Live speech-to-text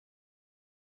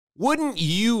Wouldn't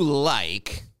you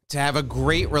like to have a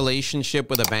great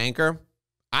relationship with a banker?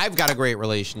 I've got a great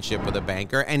relationship with a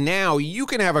banker, and now you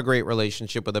can have a great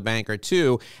relationship with a banker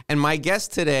too. And my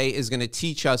guest today is going to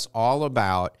teach us all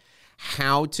about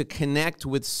how to connect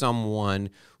with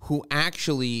someone who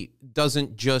actually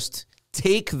doesn't just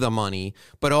take the money,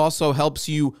 but also helps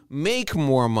you make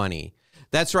more money.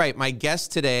 That's right. My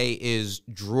guest today is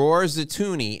Dror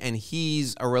Zetouni, and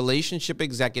he's a relationship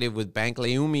executive with Bank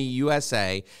Leumi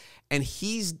USA. And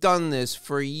he's done this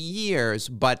for years,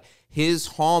 but his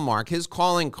hallmark, his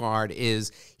calling card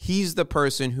is he's the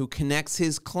person who connects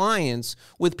his clients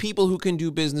with people who can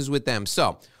do business with them.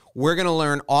 So we're going to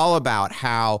learn all about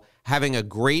how having a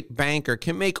great banker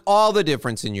can make all the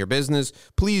difference in your business.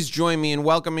 Please join me in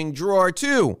welcoming Dror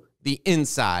to the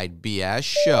Inside BS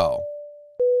Show.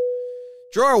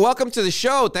 Dror, welcome to the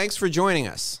show. Thanks for joining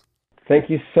us. Thank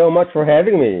you so much for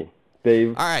having me,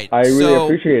 Dave. All right. I really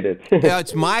appreciate it.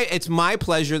 It's my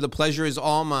pleasure. The pleasure is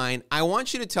all mine. I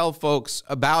want you to tell folks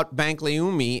about Bank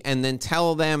Leumi and then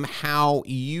tell them how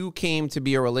you came to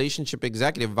be a relationship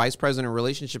executive, vice president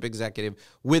relationship executive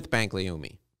with Bank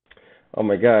Leumi. Oh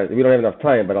my God, we don't have enough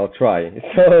time, but I'll try.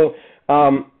 So,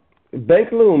 Bank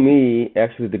Leumi,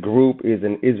 actually the group is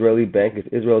an Israeli bank. It's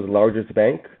Israel's largest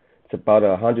bank. It's about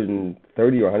a $130 or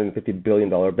 $150 billion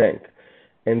bank.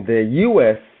 And the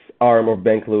U.S. arm of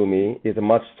Bank Leumi is a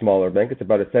much smaller bank. It's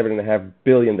about a $7.5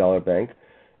 billion bank.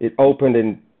 It opened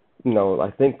in, I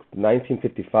think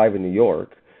 1955 in New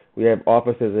York. We have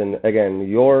offices in, again, New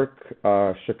York,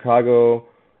 Chicago,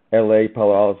 LA,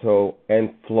 Palo Alto,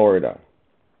 and Florida.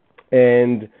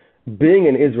 And being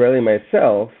an Israeli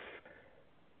myself,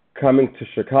 coming to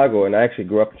Chicago, and I actually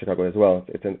grew up in Chicago as well.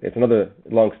 It's another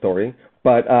long story.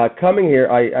 But coming here,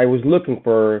 I was looking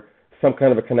for some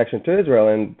kind of a connection to Israel,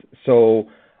 and so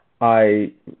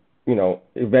I,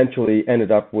 eventually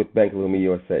ended up with Bank Leumi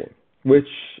USA, which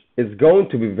is going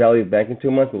to be valued back in 2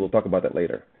 months, but we'll talk about that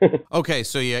later. Okay,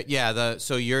 so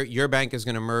so your bank is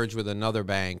going to merge with another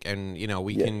bank, and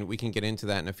we can get into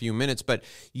that in a few minutes. But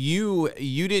you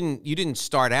didn't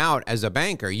start out as a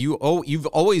banker. You've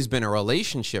always been a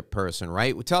relationship person,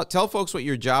 right? Tell folks what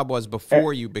your job was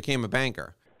before you became a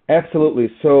banker. Absolutely.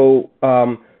 So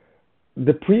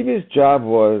the previous job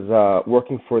was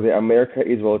working for the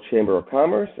America-Israel Chamber of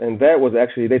Commerce, and that was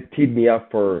actually, they teed me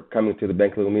up for coming to the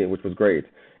Bank Leumi, which was great.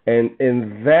 And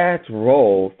in that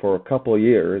role for a couple of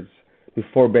years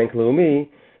before Bank Leumi,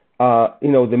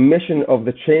 the mission of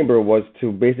the chamber was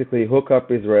to basically hook up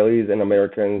Israelis and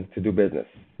Americans to do business.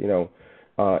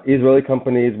 Israeli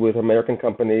companies with American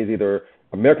companies, either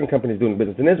American companies doing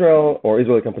business in Israel or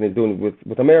Israeli companies doing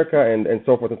with America, and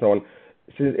so forth and so on.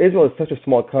 Since Israel is such a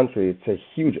small country, it's a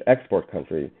huge export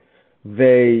country.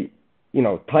 They,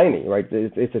 tiny, right?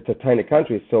 It's a tiny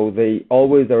country, so they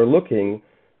always are looking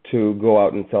to go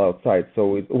out and sell outside.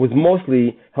 So it was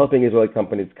mostly helping Israeli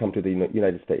companies come to the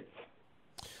United States.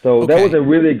 So That was a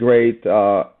really great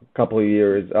couple of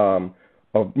years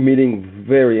of meeting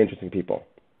very interesting people.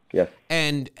 Yes.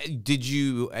 And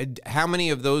how many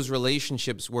of those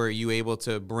relationships were you able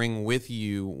to bring with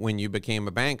you when you became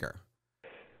a banker?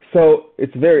 So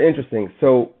it's very interesting.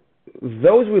 So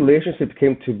those relationships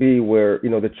came to be where,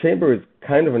 the chamber is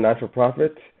kind of a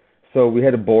not-for-profit. So we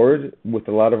had a board with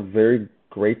a lot of very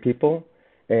great people,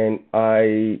 and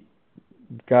I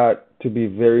got to be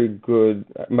very good.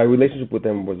 My relationship with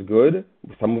them was good,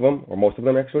 with some of them, or most of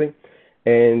them actually.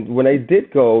 And when I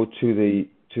did go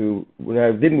when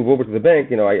I did move over to the bank,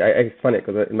 it's funny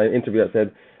because in my interview I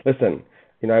said, listen,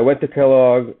 I went to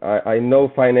Kellogg, I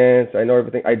know finance, I know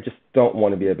everything, I just don't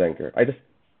want to be a banker. I just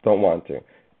don't want to.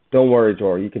 Don't worry,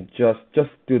 Dror, you can just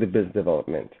do the business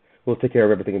development. We'll take care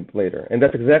of everything later. And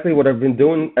that's exactly what I've been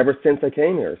doing ever since I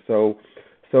came here. So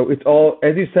it's all,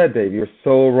 as you said, Dave, you're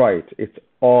so right. It's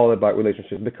all about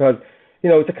relationships because,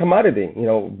 it's a commodity.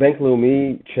 Bank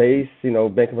Leumi, Chase,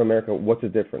 Bank of America, what's the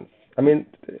difference? I mean,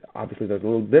 obviously there's a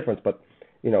little difference, but,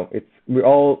 we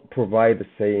all provide the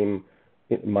same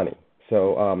money.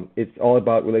 So it's all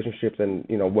about relationships and,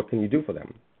 what can you do for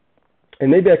them? And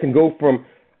maybe I can go from,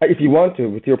 if you want to,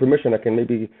 with your permission, I can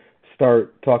maybe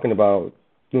start talking about,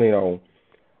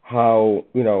 how,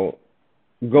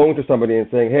 going to somebody and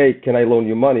saying, hey, can I loan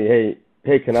you money?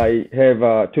 Hey, can I have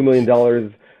 $2 million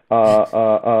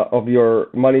of your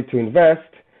money to invest?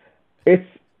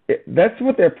 That's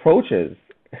what the approach is,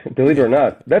 believe it or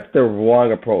not. That's the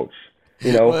wrong approach.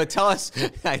 Well, tell us,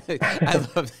 I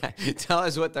love that. Tell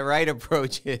us what the right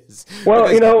approach is. Well,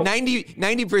 because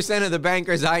 90% of the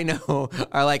bankers I know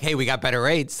are like, hey, we got better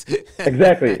rates.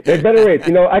 Exactly. There's better rates.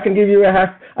 I can give you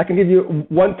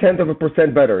 1/10 of a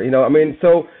percent better.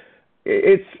 So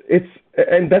it's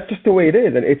and that's just the way it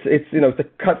is, and it's it's a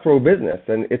cutthroat business,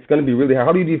 and it's going to be really hard.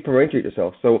 How do you differentiate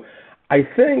yourself? So I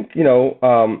think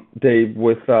Dave,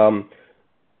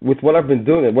 with what I've been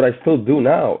doing and what I still do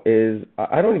now is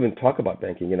I don't even talk about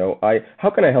banking. I how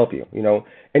can I help you?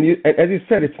 And as you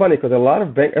said, it's funny because a lot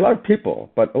of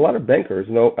people, but a lot of bankers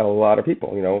know a lot of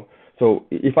people. So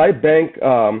if I bank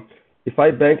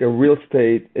a real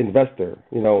estate investor,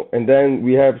 and then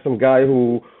we have some guy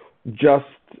who just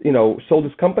sold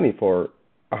his company for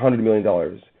 $100 million,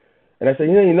 and I say,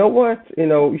 you know what,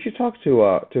 you should talk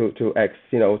to X,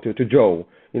 to Joe.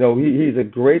 He's a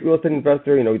great real estate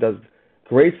investor. He does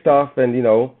great stuff, and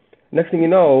next thing you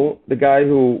know, the guy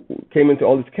who came into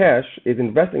all this cash is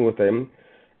investing with him,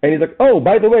 and he's like, oh,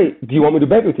 by the way, do you want me to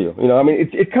bank with you? I mean,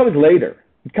 it comes later.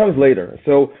 It comes later.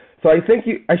 So I think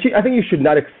I think you should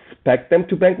not expect them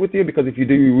to bank with you, because if you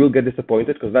do, you will get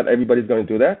disappointed, because not everybody's going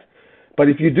to do that. But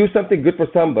if you do something good for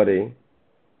somebody,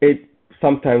 it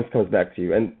sometimes comes back to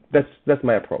you, and that's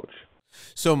my approach.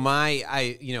 So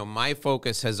my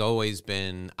focus has always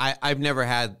been, I've never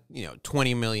had,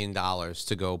 $20 million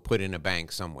to go put in a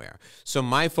bank somewhere. So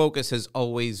my focus has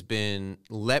always been,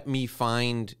 let me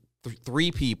find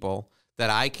three people that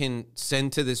I can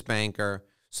send to this banker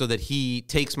so that he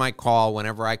takes my call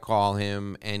whenever I call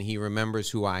him and he remembers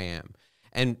who I am.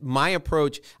 And my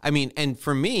approach, and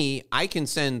for me, I can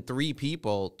send three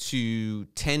people to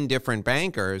 10 different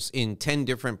bankers in 10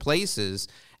 different places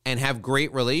and have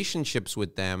great relationships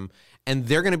with them, and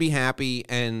they're going to be happy,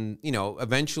 and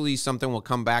eventually something will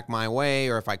come back my way,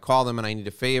 or if I call them and I need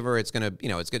a favor, it's going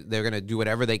to they're going to do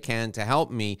whatever they can to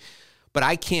help me. But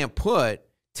I can't put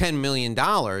 $10 million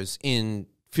in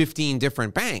 15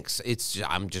 different banks. I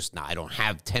don't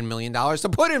have $10 million to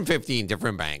put in 15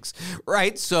 different banks,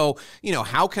 right? So,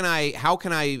 how can I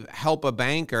help a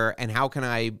banker, and how can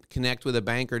I connect with a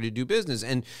banker to do business?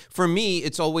 And for me,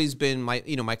 it's always been my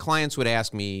clients would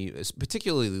ask me,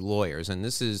 particularly lawyers, and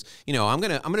this is, I'm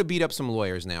going to beat up some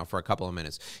lawyers now for a couple of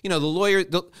minutes.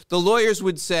 The lawyers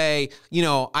would say,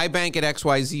 I bank at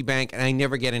XYZ Bank and I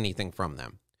never get anything from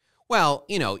them. Well,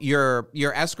 your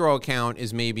escrow account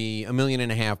is maybe $1.5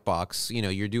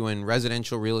 million. You're doing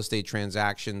residential real estate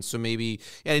transactions. So maybe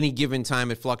at any given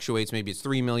time it fluctuates. Maybe it's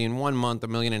 $3 million one month, $1.5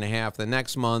 million the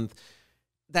next month.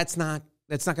 That's not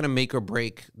going to make or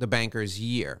break the banker's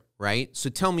year, right? So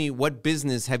tell me, what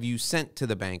business have you sent to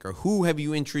the banker? Who have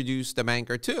you introduced the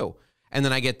banker to? And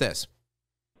then I get this.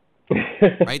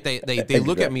 Right? They exactly.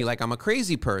 Look at me like I'm a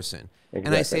crazy person. Exactly.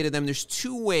 And I say to them, there's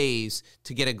two ways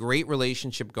to get a great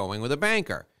relationship going with a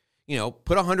banker.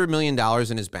 Put $100 million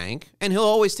in his bank and he'll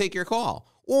always take your call.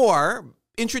 Or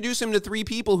introduce him to three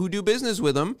people who do business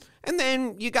with him, and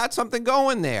then you got something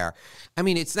going there.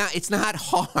 It's not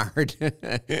hard.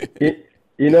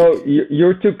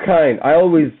 You're too kind.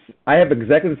 I have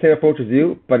exactly the same approach as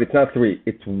you, but it's not three,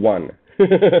 it's one.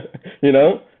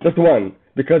 Just one.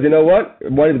 Because you know what?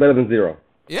 One is better than zero.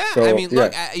 Yeah, so,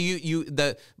 look,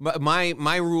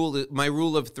 my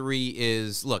rule of three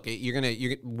is, look,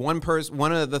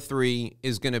 one of the three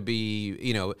is gonna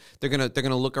be, they're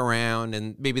gonna look around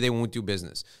and maybe they won't do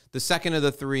business. The second of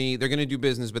the three, they're gonna do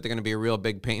business, but they're gonna be a real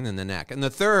big pain in the neck. And the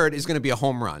third is gonna be a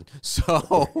home run.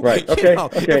 So, right, okay,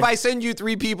 okay. If I send you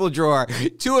three people, Dror,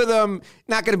 two of them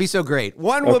not gonna be so great.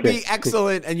 One will be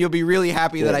excellent, and you'll be really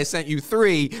happy that I sent you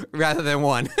three rather than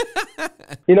one.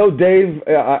 Dave,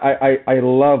 I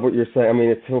love what you're saying.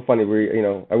 It's so funny.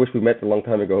 I wish we met a long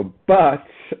time ago, but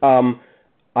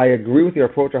I agree with your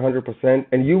approach 100%.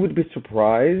 And you would be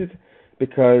surprised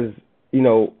because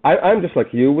I'm just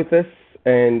like you with this,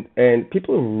 and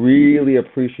people really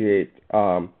appreciate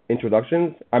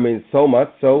introductions. So much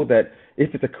so that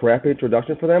if it's a crappy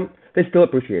introduction for them, they still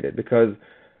appreciate it because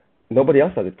nobody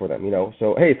else does it for them.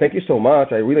 So hey, thank you so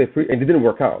much. I really appreciate. And it didn't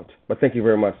work out, but thank you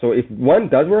very much. So if one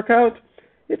does work out,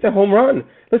 it's a home run.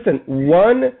 Listen,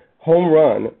 one home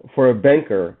run for a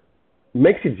banker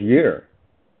makes his year.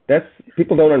 That's,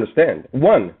 people don't understand.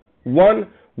 One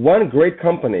great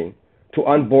company to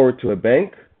onboard to a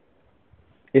bank,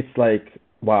 it's like,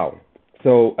 wow.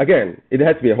 So again, it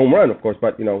has to be a home run, of course,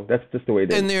 but that's just the way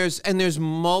it is. And there's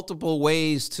multiple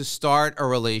ways to start a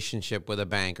relationship with a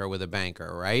banker,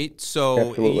 right?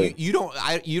 So you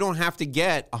don't have to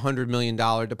get $100 million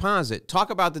deposit.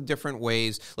 Talk about the different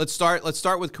ways. Let's start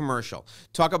with commercial.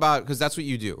 Talk about, because that's what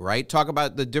you do, right? Talk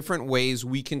about the different ways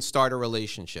we can start a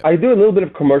relationship. I do a little bit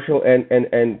of commercial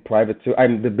and private too.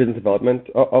 I'm the business development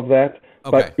of that.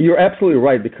 Okay. But you're absolutely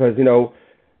right because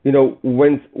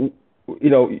when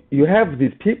you have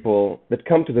these people that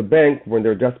come to the bank when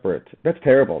they're desperate. That's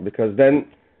terrible because then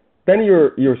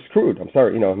you're screwed. I'm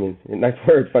sorry, in nice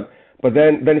words, but But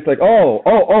then it's like,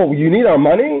 oh, you need our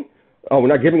money? Oh, we're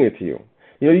not giving it to you.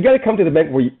 You got to come to the bank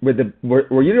where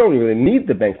you don't really need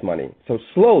the bank's money. So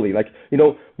slowly, like,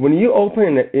 when you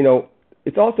open,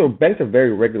 it's also, banks are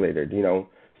very regulated,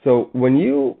 So when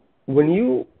you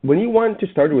want to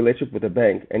start a relationship with a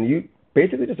bank and you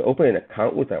basically just open an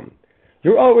account with them,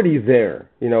 you're already there,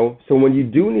 So when you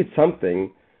do need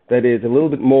something that is a little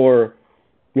bit more,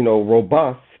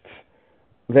 robust,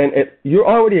 then you're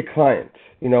already a client,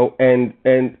 and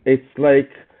it's like,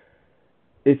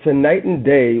 it's a night and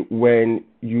day when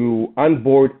you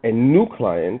onboard a new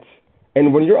client,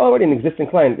 and when you're already an existing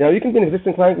client. Now, you can be an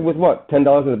existing client with what,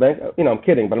 $10 in the bank? I'm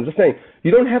kidding, but I'm just saying,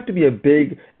 you don't have to be a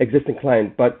big existing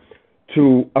client, but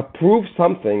to approve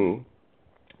something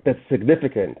that's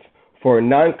significant for a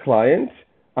non-client,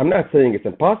 I'm not saying it's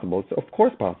impossible. It's of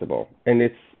course possible, and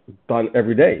it's done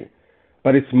every day.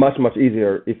 But it's much, much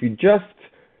easier if you just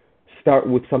start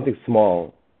with something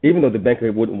small, even though the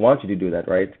banker wouldn't want you to do that,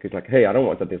 right? Because like, hey, I don't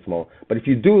want something small. But if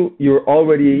you do, you're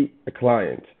already a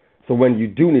client. So when you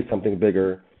do need something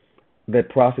bigger, that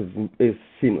process is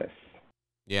seamless.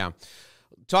 Yeah.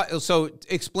 So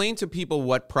explain to people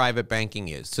what private banking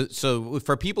is. So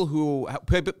for people who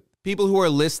are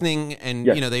listening and,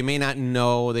 Yes. They may not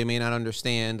know, they may not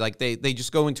understand, like they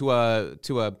just go into I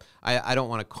don't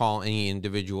want to call any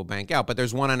individual bank out, but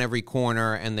there's one on every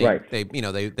corner, and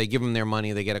they give them their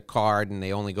money, they get a card, and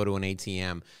they only go to an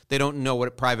ATM. They don't know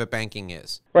what private banking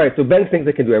is. Right. So banks think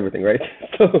they can do everything, right?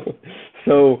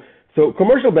 So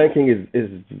commercial banking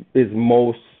is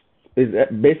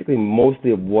basically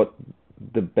mostly of what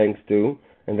the banks do,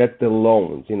 and that's the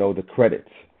loans, the credit.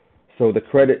 So the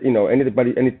credit,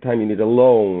 anytime you need a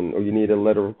loan or you need a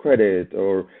letter of credit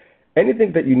or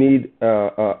anything that you need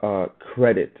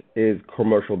credit is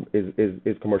commercial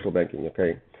banking.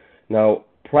 Okay. Now,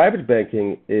 private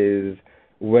banking is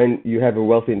when you have a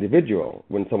wealthy individual,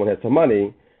 when someone has some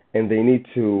money and they need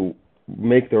to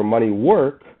make their money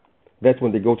work. That's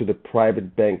when they go to the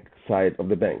private bank side of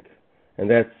the bank, and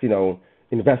that's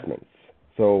investments.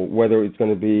 So whether it's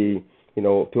going to be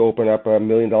to open up $1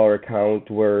 million account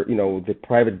where, the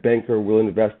private banker will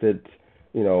invest it,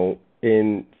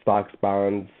 in stocks,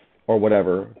 bonds, or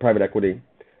whatever, private equity,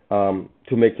 to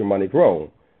make your money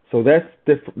grow. So that's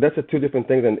two different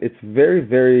things, and it's very,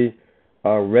 very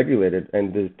regulated,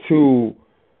 and the two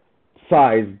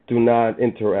sides do not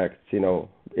interact,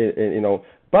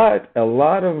 but a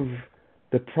lot of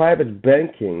the private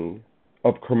banking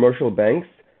of commercial banks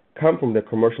come from the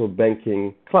commercial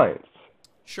banking clients.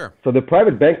 Sure. So the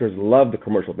private bankers love the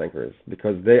commercial bankers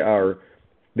because they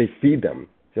feed them.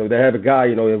 So they have a guy,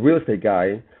 a real estate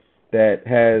guy that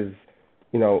has,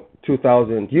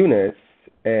 2,000 units,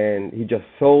 and he just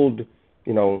sold,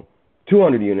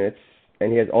 200 units,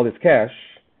 and he has all this cash.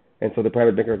 And so the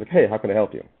private banker is like, hey, how can I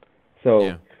help you? So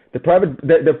yeah.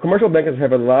 The commercial bankers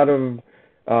have a lot of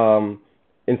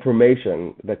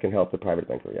information that can help the private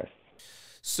banker. Yes.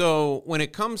 So when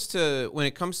it comes to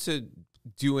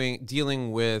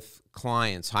dealing with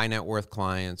clients, high net worth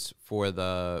clients for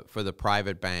the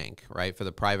private bank, right? For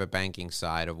the private banking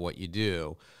side of what you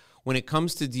do, when it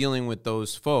comes to dealing with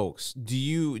those folks, do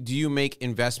you make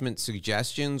investment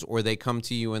suggestions, or they come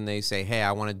to you and they say, hey,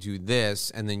 I want to do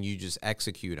this, and then you just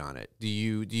execute on it? Do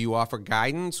you offer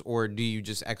guidance, or do you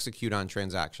just execute on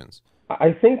transactions?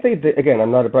 I think they again,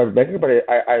 I'm not a private banker, but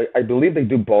I believe they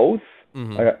do both,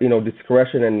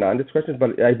 discretion and non-discretion,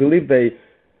 but I believe they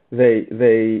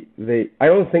I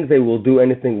don't think they will do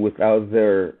anything without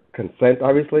their consent,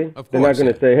 obviously. Of course, they're not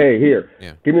going to say, hey, here,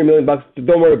 give me $1 million,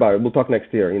 don't worry about it, we'll talk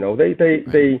next year.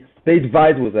 They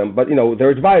advise with them, but they're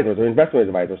advisors, they're investment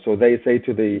advisors, so they say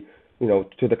to the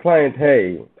client,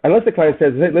 hey, unless the client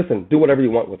says, hey, listen, do whatever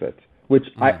you want with it, which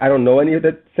I don't know any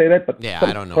that say that, but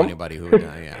I don't know anybody who would,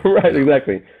 right,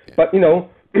 exactly. Yeah. But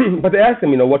but they ask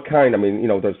them, what kind.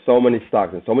 There's so many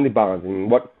stocks and so many bonds,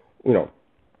 and what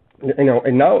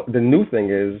and now the new thing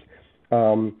is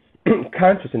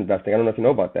conscious investing. I don't know if you know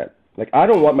about that. Like, I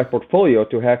don't want my portfolio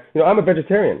to have, I'm a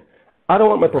vegetarian. I don't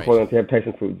want my portfolio to have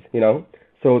Tyson Foods,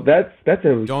 So that's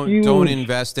a huge... Don't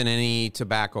invest in any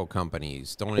tobacco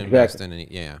companies. Don't invest in any...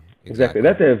 Yeah, exactly.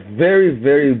 That's a very,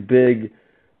 very big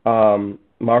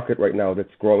market right now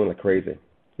that's growing like crazy.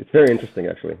 It's very interesting,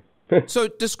 actually. So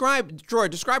describe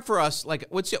for us, like,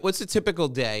 what's a typical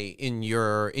day in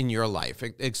your life?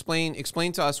 Explain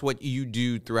to us what you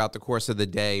do throughout the course of the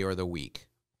day or the week.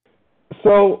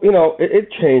 So it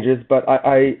changes, but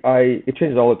it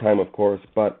changes all the time, of course.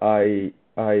 But I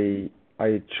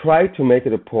try to make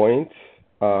it a point,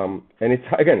 and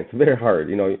it's very hard.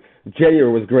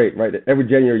 January was great, right? Every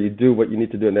January you do what you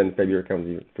need to do, and then February comes,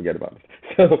 you forget about it.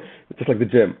 So it's just like the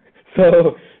gym.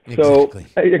 So,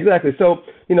 Exactly. exactly. So,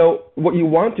 what you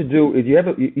want to do is you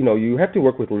have to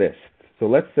work with lists. So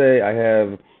let's say I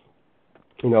have,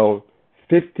 you know,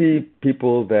 50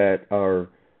 people that are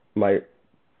my,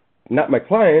 not my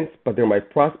clients, but they're my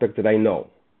prospects that I know.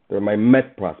 They're my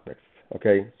Met prospects.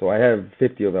 Okay. So I have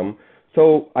 50 of them.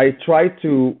 So I try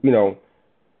to,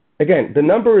 again, the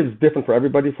number is different for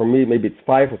everybody. For me, maybe it's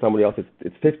five. For somebody else,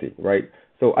 it's 50, right?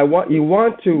 So you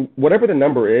want to, whatever the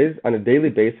number is on a daily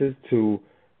basis, to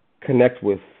connect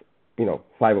with,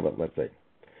 five of them, let's say.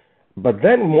 But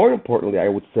then more importantly, I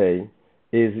would say,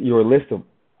 is your list of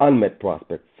unmet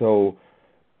prospects. So,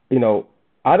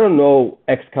 I don't know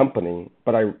X company,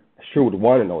 but I sure would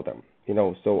want to know them.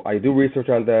 So I do research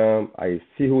on them. I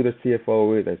see who the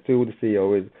CFO is. I see who the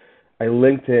CEO is. I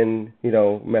LinkedIn,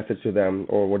 message to them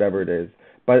or whatever it is.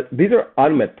 But these are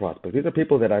unmet prospects. These are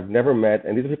people that I've never met,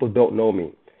 and these are people who don't know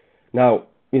me. Now,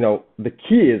 the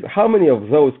key is how many of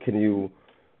those can you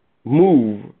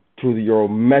move to your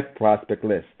Met prospect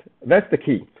list? That's the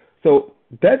key. So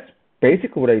that's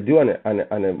basically what I do on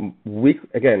a week.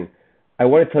 Again, I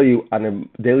want to tell you on a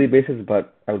daily basis,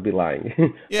 but I would be lying.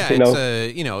 Yeah,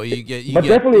 you get but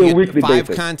definitely a weekly five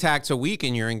basis. contacts a week,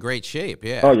 and you're in great shape.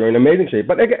 Yeah. Oh, you're in amazing shape.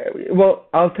 But again, well,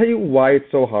 I'll tell you why it's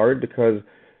so hard, because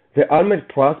the unmet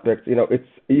prospects, you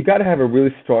got to have a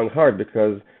really strong heart,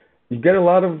 because you get a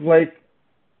lot of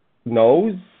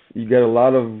no's, you get a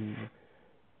lot of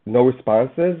no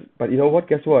responses. But you know what?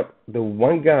 Guess what? The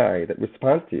one guy that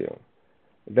responds to you,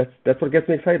 that's what gets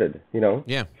me excited.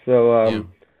 Yeah. So, Yeah.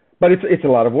 but it's a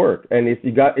lot of work, and if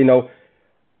you got,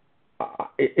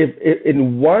 if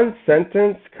in one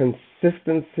sentence,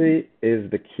 consistency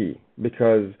is the key,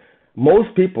 because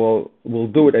most people will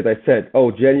do it, as I said,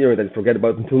 January, then forget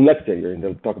about it until next January, and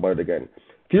they'll talk about it again.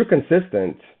 If you're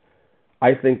consistent,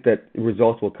 I think that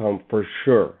results will come for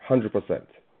sure, 100%,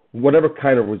 whatever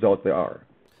kind of results they are.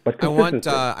 But consistency.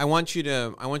 I want you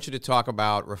to talk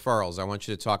about referrals. I want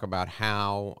you to talk about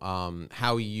how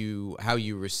you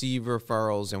receive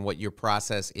referrals and what your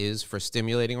process is for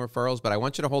stimulating referrals. But I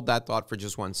want you to hold that thought for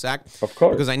just one sec. Of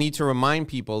course. Because I need to remind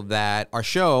people that our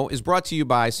show is brought to you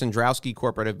by Sandrowski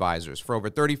Corporate Advisors. For over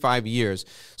 35 years,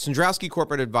 Sandrowski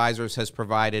Corporate Advisors has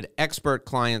provided expert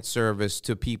client service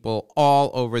to people all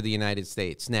over the United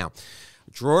States. Now,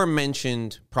 Dror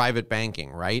mentioned private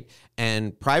banking, right?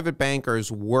 And private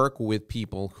bankers work with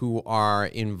people who are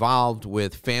involved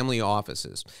with family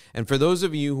offices. And for those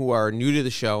of you who are new to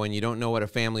the show and you don't know what a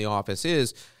family office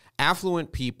is,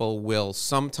 affluent people will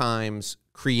sometimes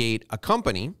create a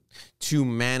company to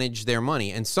manage their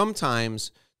money. And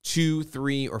sometimes 2,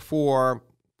 3, or 4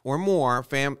 or more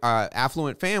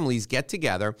affluent families get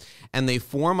together and they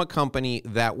form a company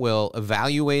that will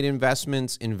evaluate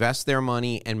investments, invest their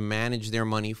money, and manage their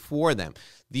money for them.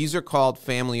 These are called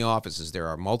family offices. There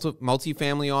are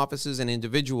multi-family offices and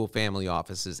individual family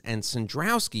offices. And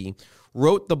Sandrowski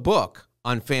wrote the book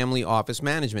on family office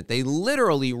management. They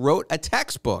literally wrote a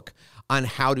textbook on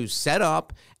how to set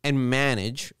up and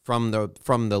manage from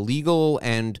the legal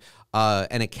and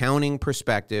an accounting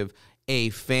perspective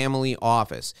a family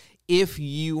office. If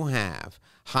you have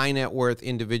high net worth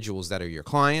individuals that are your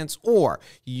clients, or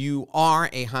you are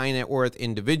a high net worth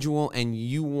individual and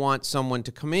you want someone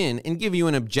to come in and give you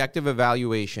an objective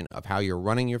evaluation of how you're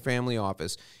running your family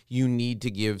office, you need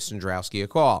to give Sandrowski a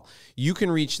call. You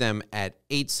can reach them at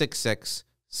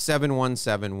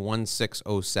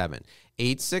 866-717-1607.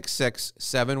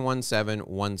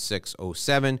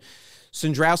 866-717-1607.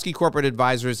 Sandrowski Corporate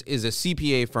Advisors is a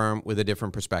CPA firm with a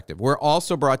different perspective. We're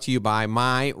also brought to you by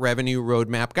My Revenue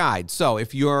Roadmap Guide. So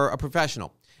if you're a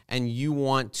professional and you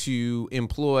want to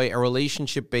employ a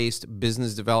relationship-based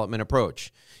business development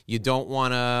approach, you don't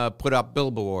want to put up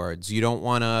billboards, you don't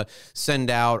want to send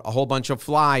out a whole bunch of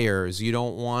flyers, you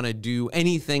don't want to do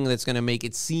anything that's going to make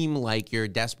it seem like you're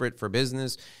desperate for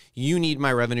business, you need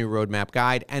My Revenue Roadmap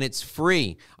Guide, and it's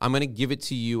free. I'm going to give it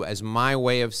to you as my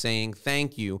way of saying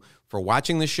thank you for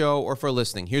watching the show or for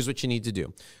listening. Here's what you need to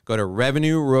do. Go to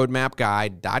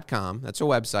revenueroadmapguide.com. That's a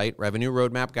website,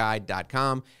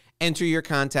 revenueroadmapguide.com. Enter your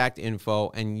contact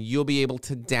info, and you'll be able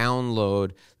to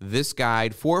download this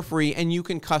guide for free, and you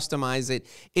can customize it.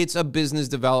 It's a business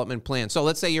development plan. So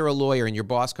let's say you're a lawyer, and your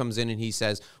boss comes in and he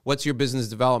says, what's your business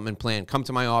development plan? Come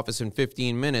to my office in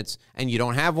 15 minutes, and you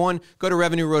don't have one? Go to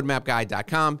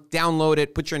revenueroadmapguide.com, download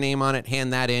it, put your name on it,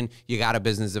 hand that in. You got a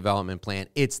business development plan.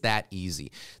 It's that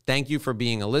easy. Thank you for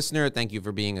being a listener. Thank you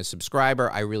for being a subscriber.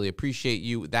 I really appreciate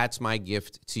you. That's my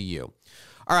gift to you.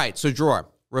 All right, so Dror.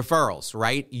 Referrals,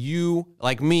 right? You,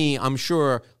 like me, I'm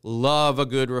sure, love a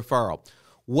good referral.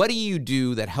 What do you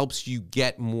do that helps you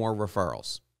get more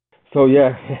referrals? So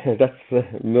yeah, that's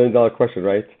 $1 million question,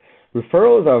 right?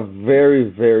 Referrals are very,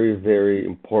 very, very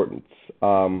important.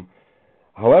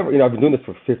 However, I've been doing this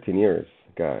for 15 years.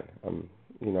 God, I'm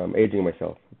aging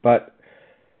myself. But,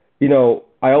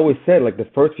 I always said like the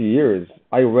first few years,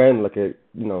 I ran like a,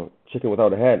 chicken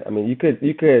without a head. I mean, you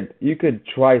could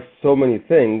try so many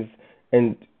things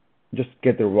and just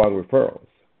get the wrong referrals.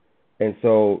 And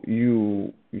so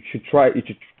you should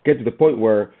get to the point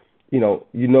where, you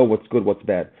know what's good, what's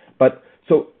bad. But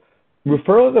so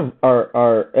referrals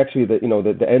are actually the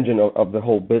engine of the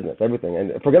whole business, everything.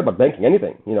 And forget about banking,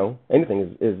 anything,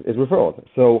 anything is referrals.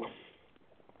 So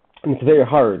it's very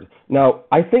hard. Now,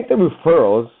 I think the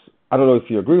referrals, I don't know if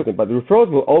you agree with me, but the referrals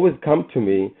will always come to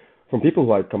me from people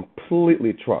who I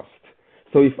completely trust.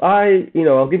 So if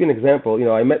I'll give you an example.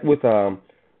 I met I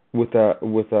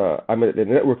met at a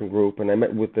networking group, and I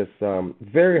met with this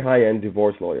very high-end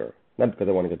divorce lawyer. Not because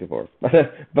I want to get divorced,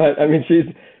 but I mean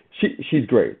she's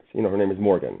great. Her name is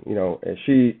Morgan. And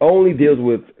she only deals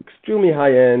with extremely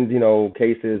high-end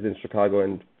cases in Chicago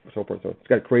and so forth. So she's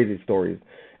got crazy stories.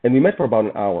 And we met for about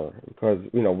an hour because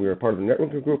we were part of the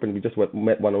networking group, and we just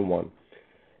met one-on-one.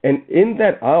 And in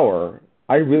that hour,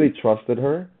 I really trusted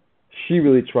her. She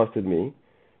really trusted me.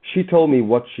 She told me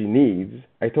what she needs.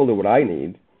 I told her what I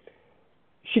need.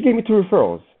 She gave me 2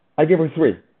 referrals. I gave her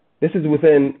 3. This is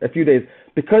within a few days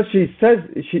because she says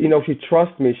she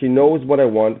trusts me. She knows what I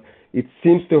want. It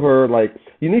seems to her like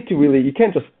you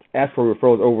can't just ask for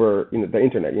referrals over the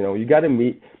internet. You got to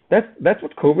meet. That's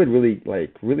what COVID really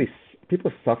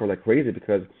people suffer like crazy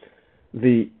because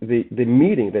the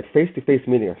meeting, the face-to-face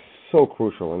meeting, are so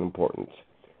crucial and important.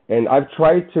 And I've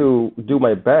tried to do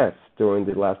my best during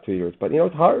the last 2 years, but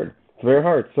it's hard. It's very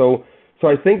hard. So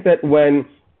I think that when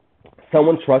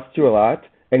someone trusts you a lot,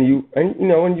 and you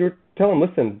tell them,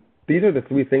 listen, these are the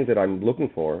 3 things that I'm looking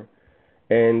for,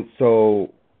 and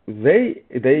so they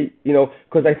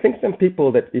because I think some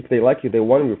people that if they like you, they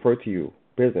want to refer to you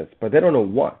business, but they don't know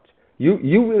what.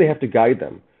 You really have to guide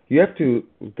them. You have to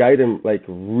guide them like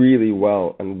really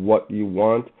well on what you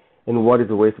want and what is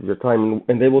a waste of your time,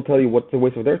 and they will tell you what's a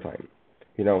waste of their time.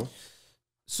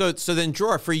 So then,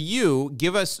 Dror, for you,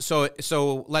 give us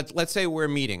so let's say we're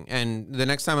meeting, and the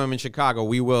next time I'm in Chicago,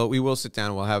 we will sit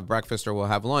down, we'll have breakfast or we'll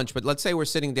have lunch. But let's say we're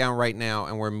sitting down right now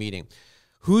and we're meeting.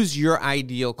 Who's your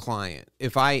ideal client?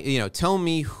 If tell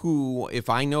me who, if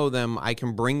I know them, I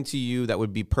can bring to you that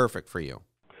would be perfect for you.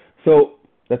 So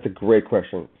that's a great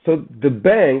question. So the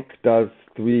bank does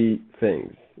 3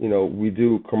 things. We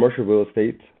do commercial real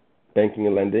estate, banking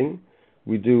and lending.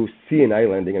 We do C&I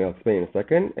lending, and I'll explain in a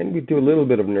second, and we do a little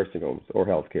bit of nursing homes or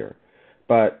healthcare.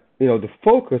 But, the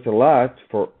focus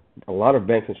for a lot of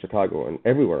banks in Chicago and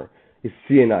everywhere is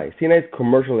C&I. C&I is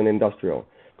commercial and industrial.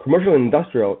 Commercial and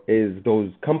industrial is those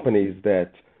companies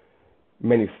that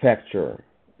manufacture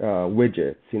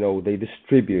widgets. They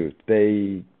distribute.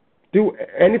 They do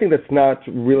anything that's not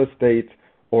real estate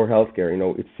or healthcare.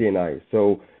 It's C&I.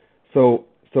 So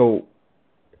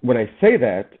when I say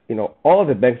that, all of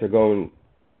the banks are going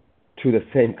to the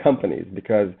same companies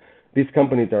because these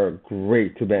companies are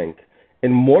great to bank.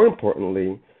 And more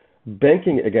importantly,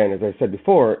 banking, again, as I said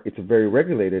before, it's very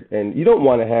regulated, and you don't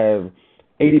want to have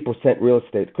 80% real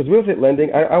estate because real estate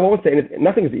lending, I won't say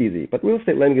nothing is easy, but real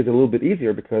estate lending is a little bit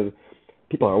easier because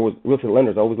real estate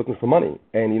lenders are always looking for money.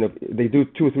 And, they do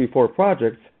 2, 3, 4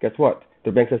 projects, guess what?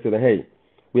 The bank says to them, hey,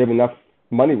 we have enough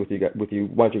money with you.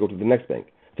 Why don't you go to the next bank?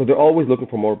 So they're always looking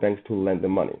for more banks to lend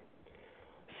them money.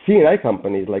 C&I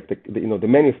companies like the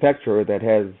manufacturer that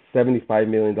has $75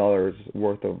 million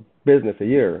worth of business a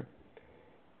year,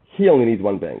 he only needs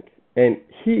 1 bank, and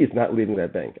he is not leaving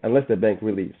that bank unless the bank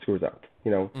really screws up.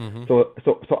 Mm-hmm.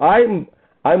 So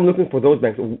I'm looking for those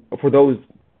banks for those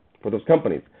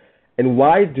companies. And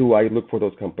why do I look for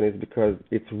those companies? Because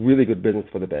it's really good business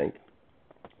for the bank.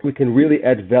 We can really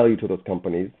add value to those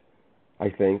companies. I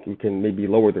think we can maybe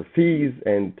lower their fees,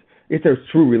 and it's a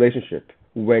true relationship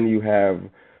when you have,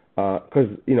 because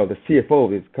the CFO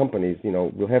of these companies,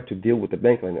 will have to deal with the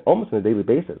bank line almost on a daily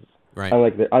basis, right?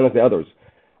 Unlike the others.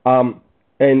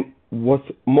 And what's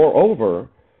moreover,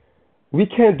 we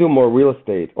can't do more real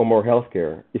estate or more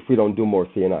healthcare if we don't do more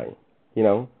C&I.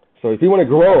 So if we want to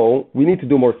grow, we need to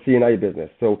do more C&I business.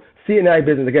 So C&I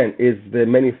business, again, is the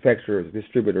manufacturers,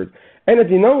 distributors. And as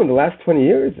you know, in the last 20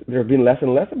 years, there have been less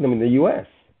and less of them in the U.S.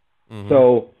 Mm-hmm.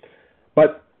 So,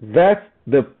 but that's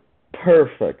the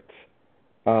perfect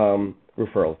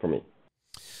referral for me.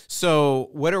 So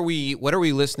what are we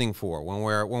listening for when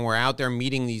we're out there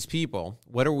meeting these people?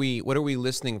 What are we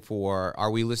listening for? Are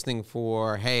we listening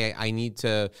for, hey, I need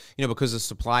to, because of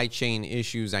supply chain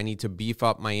issues, I need to beef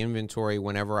up my inventory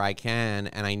whenever I can,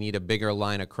 and I need a bigger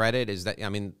line of credit? Is that,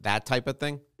 that type of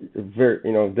thing? Very,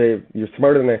 Dave, you're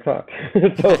smarter than I thought.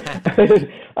 So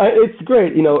it's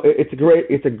great.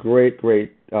 It's a great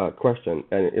question,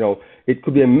 and it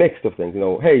could be a mix of things.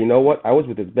 Hey, you know what? I was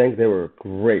with this bank; they were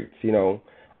great.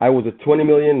 I was at $20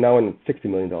 million, now I'm at $60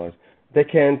 million. They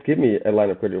can't give me a line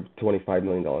of credit of $25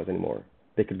 million anymore.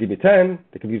 They could give me 10,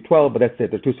 they could give me 12, but that's it.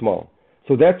 They're too small.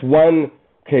 So that's one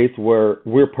case where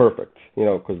we're perfect,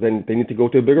 because then they need to go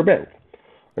to a bigger bank.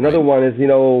 Another one is,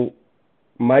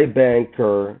 my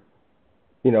banker,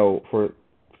 for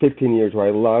 15 years who I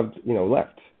loved,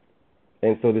 left.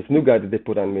 And so this new guy that they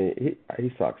put on me,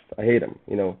 he sucks. I hate him,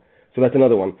 So that's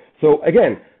another one. So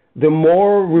again, the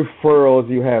more referrals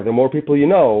you have, the more people you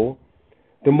know,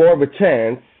 the more of a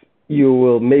chance you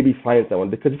will maybe find someone.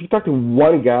 Because if you talk to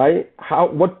one guy,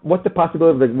 what's the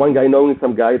possibility of that one guy knowing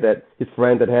some guy that his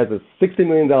friend that has a $60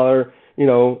 million,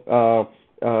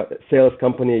 sales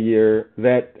company a year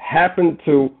that happened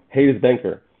to hate his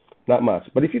banker? Not much.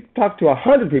 But if you talk to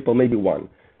 100 people, maybe one.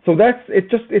 So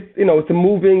it's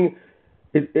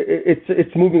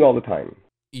moving all the time.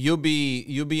 You'll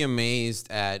be amazed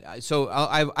at. So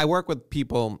I work with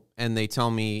people, and they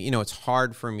tell me, it's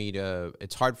hard for me to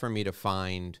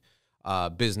find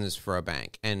business for a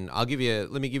bank. And let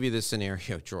me give you this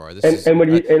scenario, Dror.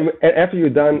 And after you're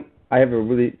done, I have a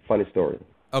really funny story.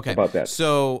 Okay. About that.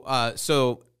 So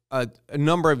a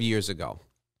number of years ago,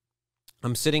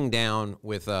 I'm sitting down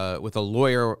with a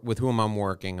lawyer with whom I'm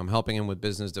working. I'm helping him with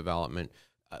business development.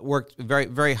 Worked very,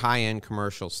 very high-end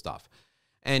commercial stuff.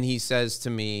 And he says to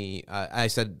me, I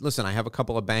said, listen, I have a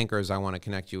couple of bankers I want to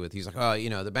connect you with. He's like,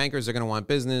 oh, the bankers are going to want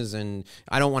business, and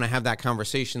I don't want to have those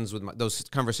conversations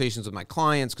with my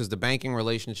clients because the banking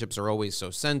relationships are always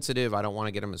so sensitive. I don't want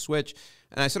to get them to switch.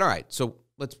 And I said, all right, so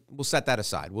we'll set that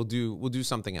aside. We'll do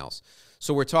something else.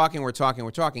 So we're talking.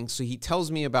 So he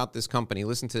tells me about this company.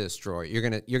 Listen to this, Dror.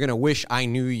 You're gonna wish I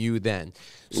knew you then.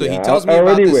 So yeah, he tells me I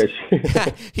about already this.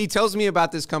 wish. He tells me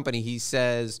about this company. He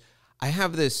says, I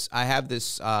have this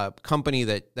company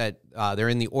that they're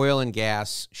in the oil and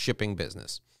gas shipping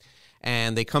business,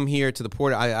 and they come here to the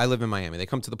port. I live in Miami. They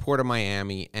come to the port of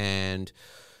Miami, and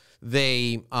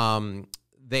they buy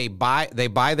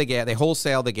the gas. They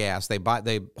wholesale the gas.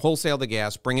 They wholesale the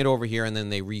gas, bring it over here, and then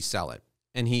they resell it.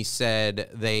 And he said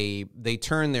they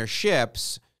turn their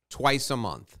ships twice a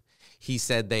month. He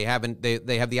said they have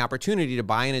the opportunity to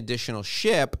buy an additional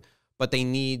ship, but they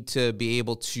need to be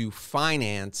able to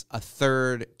finance a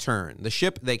third turn. The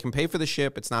ship, they can pay for the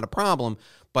ship, it's not a problem,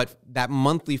 but that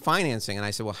monthly financing. And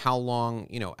I said, well, how long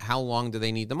do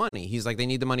they need the money? He's like, they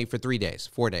need the money for 3 days,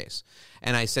 4 days.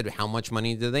 And I said, how much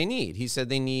money do they need? He said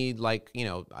they need I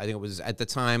think it was at the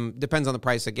time, depends on the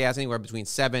price of gas, anywhere between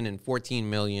 7 and 14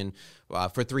 million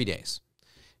for 3 days.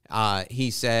 He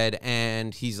said,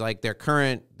 and he's like, their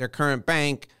current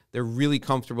bank, they're really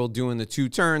comfortable doing the 2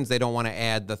 turns. They don't want to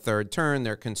add the third turn.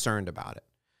 They're concerned about it.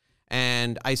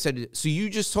 And I said, so you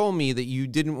just told me that you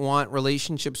didn't want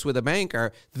relationships with a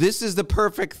banker. This is the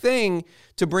perfect thing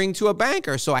to bring to a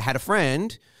banker. So I had a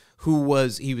friend who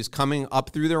was coming up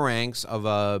through the ranks of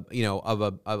a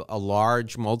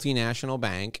large multinational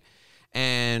bank.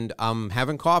 And I'm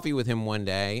having coffee with him one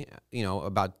day,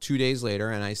 about 2 days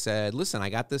later. And I said, listen, I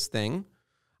got this thing.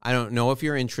 I don't know if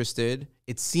you're interested.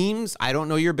 It seems, I don't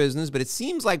know your business, but it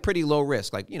seems like pretty low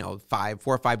risk. 4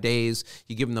 or 5 days,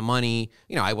 you give them the money.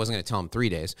 I wasn't going to tell them 3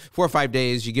 days. 4 or 5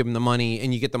 days, you give them the money,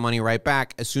 and you get the money right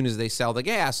back as soon as they sell the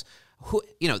gas.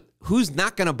 Who's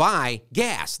not going to buy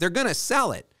gas? They're going to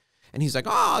sell it. And he's like,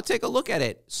 oh, I'll take a look at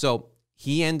it. So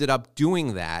he ended up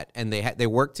doing that, and they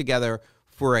worked together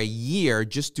for a year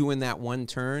just doing that one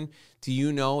turn. Do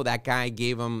you know that guy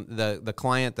gave him, the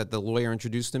client that the lawyer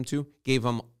introduced him to, gave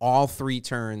him all 3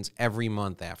 turns every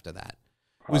month after that.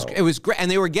 It was great. And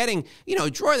they were getting,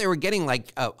 Dror, they were getting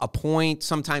like a point,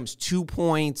 sometimes 2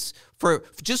 points for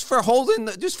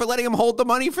letting him hold the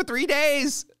money for 3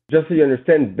 days. Just so you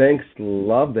understand, banks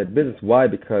love that business. Why?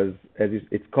 Because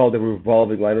it's called a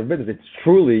revolving line of business. It's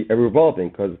truly a revolving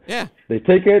because they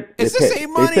take it. It's the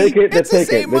same money. They take it. It's the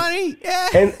same money.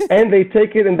 Yeah. And they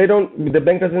take it, and they don't. The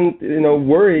bank doesn't,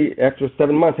 worry after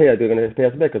 7 months. Hey, they're going to pay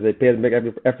us back because they pay us back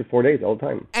after 4 days all the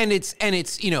time. And it's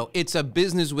it's a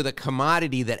business with a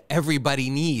commodity that everybody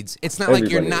needs. It's not like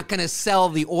you're not going to sell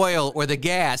the oil or the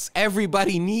gas.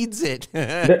 Everybody needs it.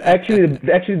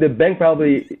 Actually, the bank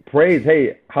probably prays,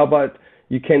 hey, how about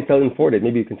you can't sell in 4 days.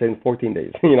 Maybe you can sell in 14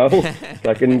 days, So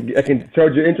I can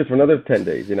charge you interest for another 10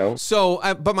 days, So,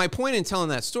 but my point in telling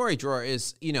that story, Dror,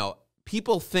 is,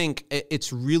 people think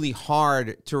it's really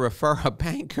hard to refer a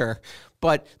banker,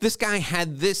 but this guy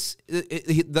had this,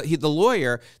 the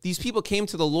lawyer, these people came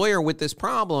to the lawyer with this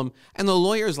problem, and the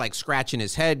lawyer's like scratching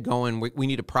his head going, we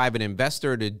need a private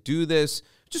investor to do this.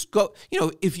 Just go,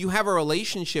 if you have a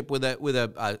relationship with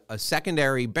a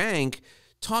secondary bank,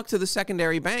 talk to the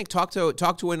secondary bank, talk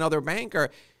to another banker.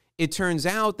 It turns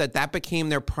out that became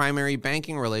their primary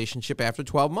banking relationship after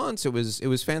 12 months. It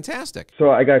was fantastic. So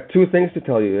I got two things to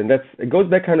tell you, and it goes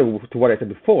back kind of to what I said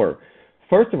before.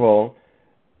 First of all,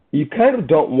 you kind of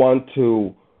don't want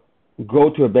to go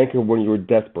to a banker when you're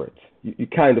desperate. You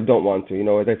kind of don't want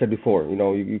to, as I said before.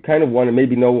 You kind of want to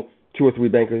maybe know 2 or 3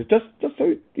 bankers, just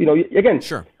so again.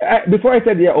 Sure. Before I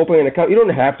said open an account, you don't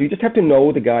have to. You just have to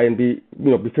know the guy and be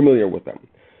familiar with them.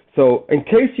 So in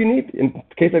case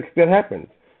that happens.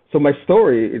 So my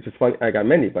story is just funny. I got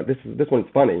many, but this one's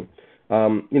funny.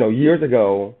 Years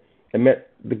ago, I met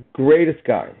the greatest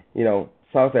guy.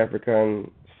 South African,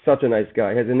 such a nice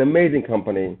guy. He has an amazing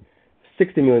company,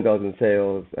 $60 million in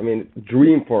sales. I mean,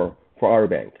 dream for our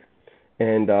bank.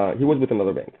 And he was with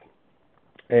another bank.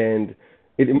 And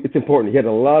it's important. He had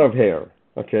a lot of hair,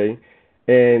 okay?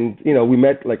 And, we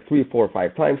met like 3, 4,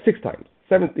 5 times, 6 times,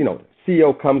 7,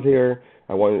 CEO comes here.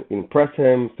 I want to impress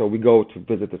him, so we go to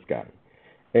visit this guy.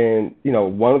 And,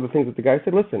 one of the things that the guy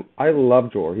said, listen, I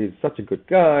love Dror. He's such a good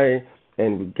guy,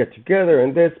 and we get together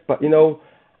and this, but,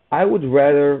 I would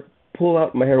rather pull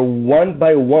out my hair one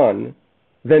by one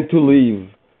than to leave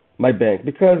my bank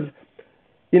because,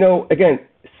 again,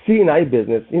 C&I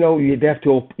business, you'd have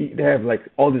to have like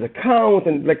all these accounts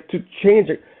and like to change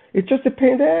it. It's just a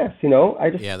pain in the ass,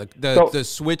 the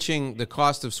switching, the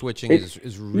cost of switching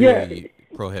is really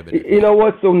prohibitive. You know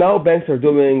what? So now banks are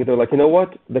they're like,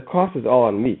 what? The cost is all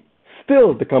on me.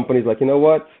 Still, the company's like,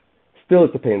 what? Still,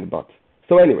 it's a pain in the butt.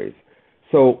 So anyways,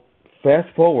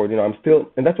 fast forward,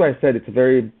 and that's why I said it's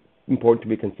very important to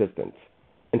be consistent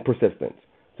and persistent.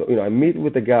 So, I meet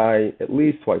with the guy at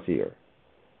least twice a year.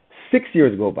 6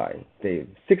 years go by, Dave.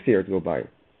 6 years go by.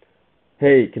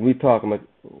 Hey, can we talk? I'm like,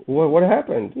 what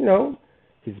happened?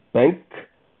 His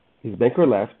banker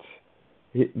left.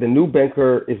 The new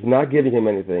banker is not giving him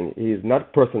anything. He is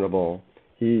not personable.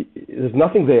 There's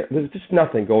nothing there. There's just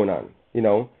nothing going on,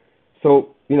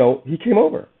 So, he came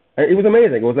over. It was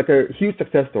amazing. It was like a huge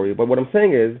success story. But what I'm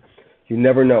saying is, you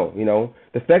never know,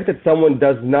 The fact that someone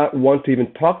does not want to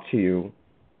even talk to you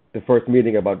the first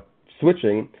meeting about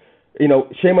switching,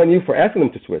 shame on you for asking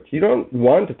them to switch. You don't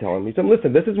want to tell them. You tell them,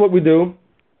 listen, this is what we do.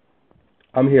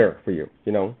 I'm here for you,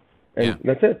 and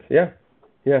that's it.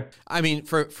 Yeah. I mean,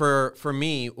 for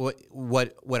me,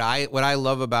 what I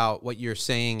love about what you're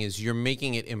saying is you're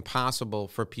making it impossible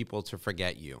for people to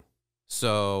forget you.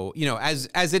 So,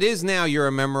 as it is now, you're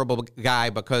a memorable guy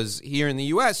because here in the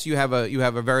U.S. you have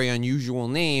a very unusual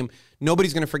name.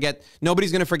 Nobody's going to forget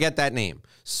that name.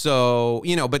 So,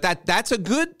 but that's a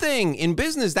good thing in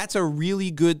business. That's a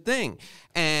really good thing.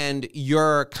 And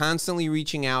you're constantly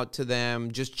reaching out to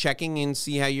them, just checking in,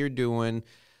 see how you're doing.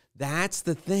 That's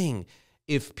the thing.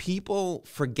 If people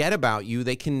forget about you,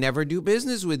 they can never do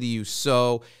business with you.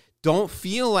 So don't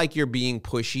feel like you're being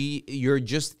pushy. You're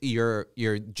just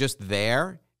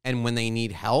there, and when they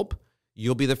need help,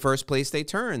 you'll be the first place they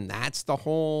turn. That's the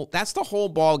whole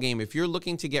ball game. If you're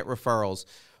looking to get referrals,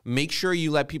 make sure you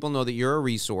let people know that you're a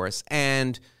resource,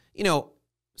 and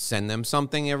send them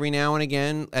something every now and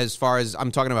again. As far as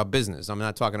I'm talking about business, I'm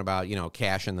not talking about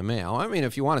cash in the mail. I mean,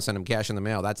 if you want to send them cash in the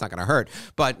mail, that's not going to hurt.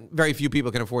 But very few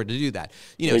people can afford to do that.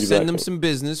 Exactly. Send them some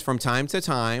business from time to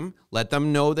time. Let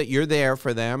them know that you're there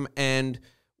for them, and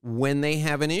when they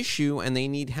have an issue and they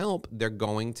need help, they're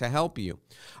going to help you.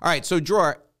 All right, so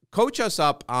Dror, coach us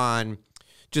up on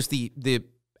just the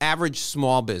average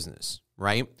small business,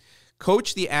 right?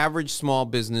 Coach the average small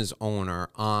business owner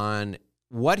on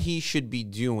what he should be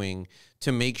doing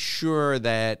to make sure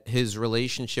that his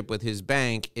relationship with his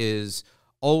bank is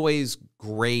always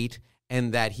great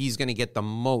and that he's going to get the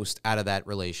most out of that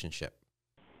relationship.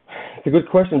 It's a good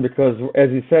question because, as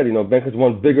you said, bankers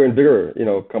want bigger and bigger,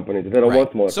 companies. They don't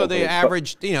want smaller so companies. So the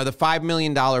average, the $5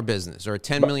 million business or a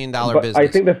 $10 million business. I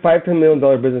think the $5-10 million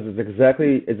business is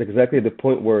exactly the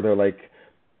point where they're like,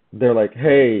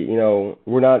 hey,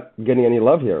 we're not getting any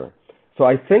love here. So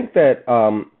I think that,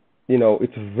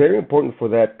 it's very important for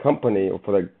that company or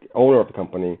for the owner of the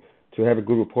company to have a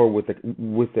good rapport with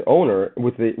the owner,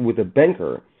 with the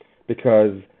banker,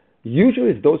 because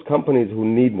usually it's those companies who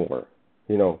need more.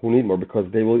 Because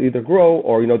they will either grow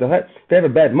or they have a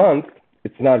bad month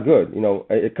it's not good. You know,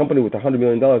 a company with $100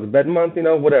 million a bad month, you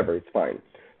know, whatever, it's fine.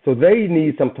 So they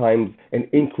need sometimes an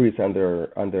increase on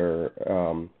their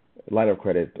line of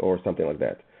credit or something like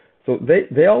that. So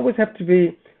they always have to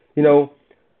be, you know,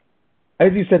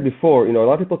 as you said before, you know, a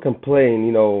lot of people complain,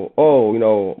 you know, oh, you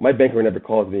know, my banker never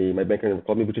calls me,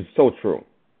 which is so true.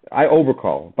 I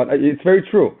overcall, but it's very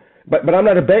true. But I'm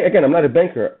not a bank. Again, I'm not a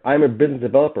banker. I'm a business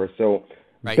developer. So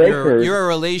Right, bankers, you're a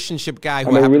relationship guy who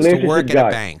I'm a happens to relationship work at guy.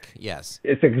 a bank. Yes.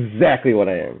 It's exactly what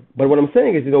I am. But what I'm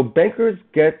saying is, you know, bankers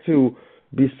get so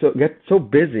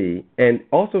busy, and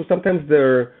also sometimes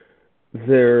their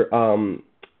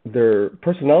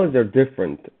personalities are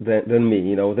different than me.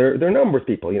 You know, they're numbers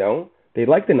people. You know, they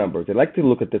like the numbers. They like to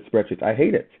look at the spreadsheets. I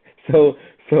hate it. So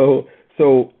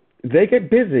they get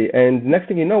busy, and next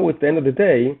thing you know, at the end of the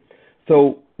day,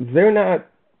 so they're not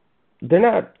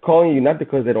calling you not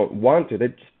because they don't want to. They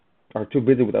just are too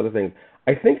busy with other things.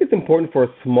 I think it's important for a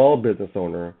small business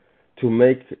owner to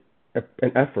make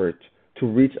an effort to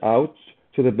reach out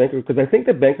to the banker, because I think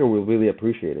the banker will really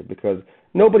appreciate it, because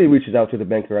nobody reaches out to the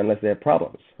banker unless they have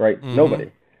problems, right? Mm-hmm. Nobody.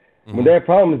 Mm-hmm. When they have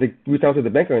problems, they reach out to the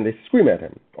banker and they scream at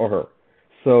him or her.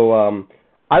 So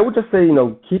I would just say, you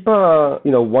know, keep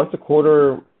once a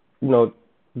quarter, you know,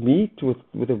 meet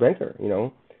with a banker. You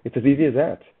know, it's as easy as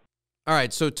that. All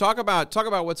right, so talk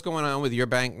about what's going on with your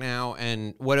bank now,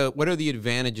 and what are the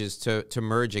advantages to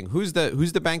merging? Who's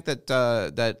the bank that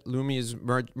Leumi is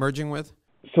merging with?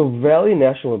 So Valley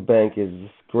National Bank is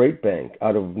this great bank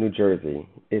out of New Jersey.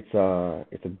 It's a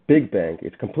big bank.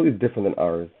 It's completely different than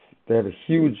ours. They have a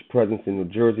huge presence in New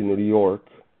Jersey, New York,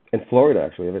 and Florida.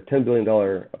 Actually, they have a $10 billion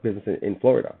business in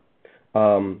Florida,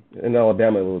 in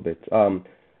Alabama a little bit.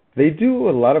 They do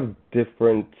a lot of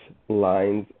different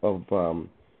lines of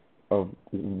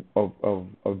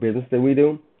business than we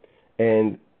do,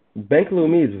 and Bank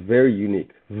Leumi is very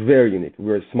unique, very unique.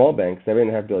 We're a small bank,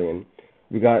 $7.5 billion.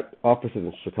 We got offices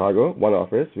in Chicago, one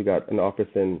office. We got an office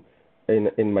in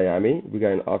Miami. We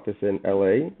got an office in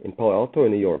LA, in Palo Alto,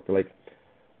 in New York. Like,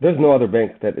 there's no other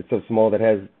bank that is so small that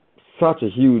has such a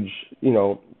huge, you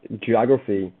know,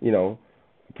 geography, you know,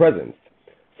 presence.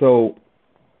 So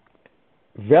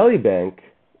Valley Bank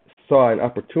saw an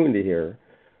opportunity here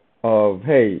of,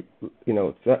 hey, you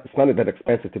know, it's not that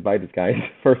expensive to buy these guys,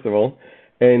 first of all,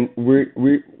 and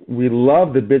we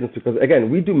love the business because, again,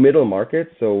 we do middle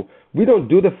market, so we don't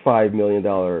do the $5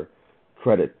 million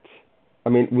credit. I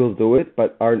mean, we'll do it,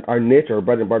 but our niche, our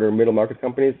bread and butter, middle market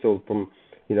companies. So from,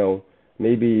 you know,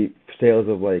 maybe sales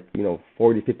of like, you know,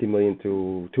 40, 50 million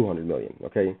to 200 million.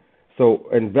 Okay, so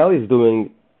and Valley is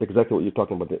doing exactly what you're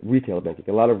talking about, the retail banking,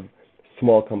 a lot of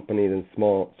small companies and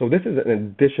small. So this is an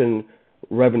addition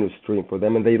revenue stream for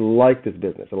them, and they like this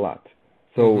business a lot.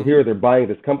 So here they're buying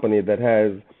this company that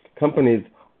has companies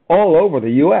all over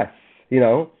the U.S., you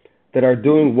know, that are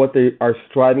doing what they are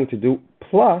striving to do.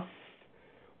 Plus,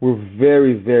 we're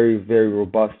very, very, very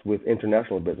robust with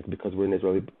international business because we're an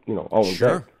Israeli, you know, owned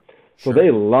bank. So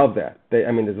they love that.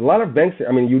 I mean, there's a lot of banks.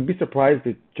 I mean, you'd be surprised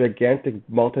that gigantic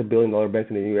multi-billion-dollar banks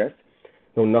in the U.S.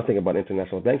 know nothing about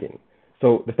international banking.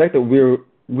 So the fact that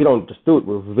we don't just do it,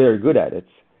 we're very good at it,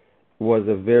 was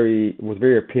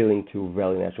very appealing to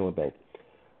Valley National Bank.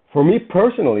 For me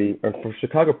personally, and for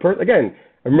Chicago, again,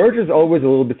 a merger is always a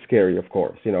little bit scary, of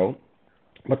course, you know.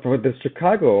 But for the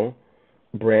Chicago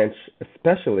branch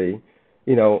especially,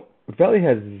 you know, Valley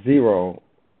has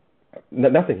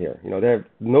nothing here. You know, they have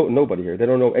nobody here. They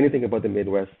don't know anything about the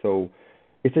Midwest, so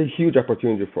it's a huge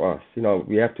opportunity for us. You know,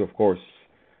 we have to, of course,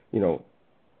 you know,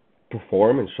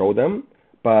 perform and show them,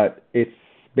 but it's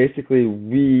basically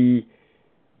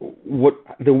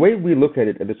the way we look at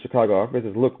it at the Chicago office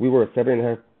is, look, we were a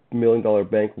 $7.5 million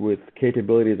bank with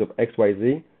capabilities of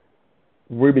XYZ.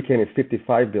 We became a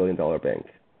 $55 billion bank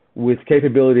with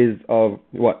capabilities of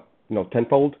what, you know,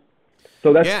 tenfold.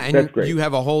 So that's great. You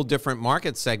have a whole different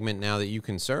market segment now that you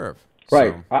can serve.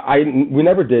 Right. So. We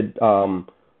never did home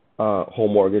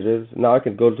mortgages. Now I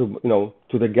can go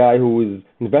to the guy who is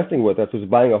investing with us, who's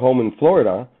buying a home in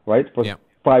Florida, right, for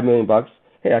 $5 million.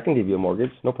 Hey, I can give you a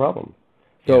mortgage, no problem.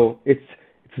 So it's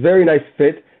a very nice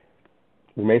fit.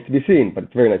 Remains to be seen, but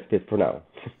it's a very nice fit for now.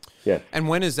 Yes. And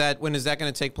when is that going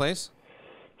to take place?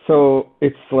 So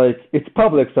it's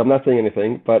public, so I'm not saying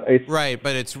anything, but it's right.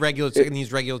 But it's it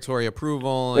needs regulatory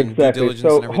approval and exactly. due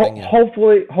diligence and everything.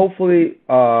 Hopefully,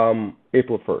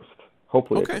 April 1st.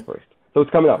 Hopefully April 1st. So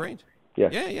it's coming up. Great.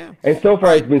 Yes. Yeah. And so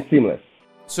far, it's been seamless.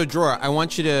 So, Dror, I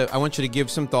want you to give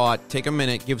some thought, take a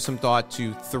minute, give some thought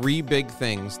to 3 big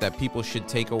things that people should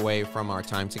take away from our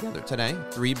time together today.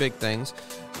 3 big things.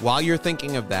 While you're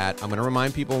thinking of that, I'm going to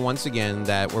remind people once again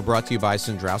that we're brought to you by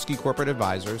Sandrowski Corporate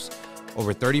Advisors.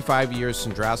 Over 35 years,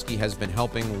 Sandrowski has been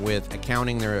helping with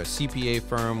accounting. They're a CPA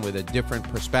firm with a different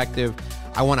perspective.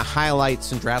 I want to highlight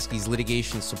Sandrowski's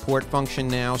litigation support function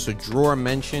now. So Dror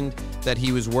mentioned that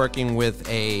he was working with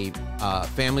a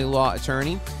family law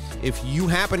attorney. If you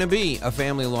happen to be a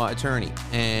family law attorney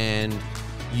and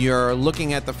you're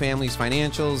looking at the family's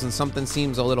financials and something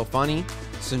seems a little funny,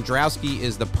 Sandrowski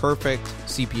is the perfect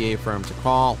CPA firm to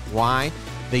call. Why?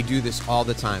 They do this all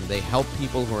the time. They help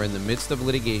people who are in the midst of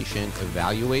litigation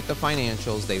evaluate the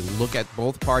financials. They look at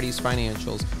both parties'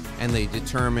 financials and they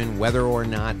determine whether or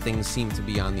not things seem to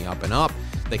be on the up and up.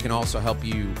 They can also help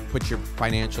you put your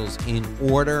financials in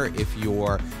order if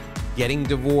you're getting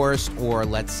divorced, or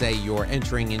let's say you're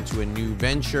entering into a new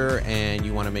venture and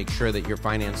you want to make sure that your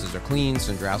finances are clean.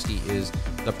 Sandrowski is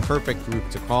the perfect group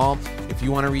to call. If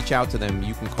you want to reach out to them,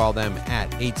 you can call them at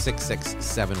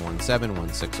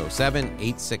 866-717-1607,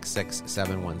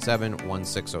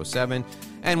 866-717-1607.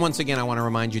 And once again, I want to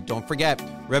remind you, don't forget,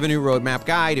 Revenue Roadmap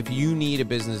Guide. If you need a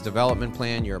business development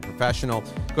plan, you're a professional,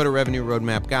 go to Revenue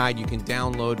Roadmap Guide. You can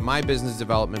download my business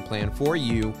development plan for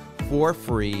you for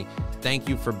free. Thank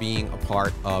you for being a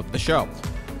part of the show.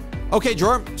 Okay,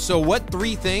 Dror, so what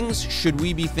 3 things should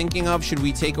we be thinking of, should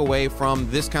we take away from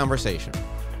this conversation?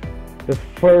 The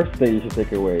first thing you should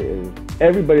take away is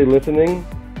everybody listening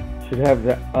should have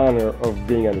the honor of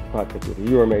being on this podcast with you.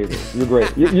 You're amazing. You're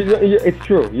great. It's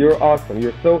true. You're awesome.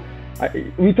 You're so...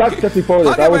 we talked just before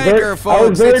this. I was very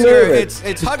nervous.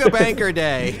 It's Hug a Banker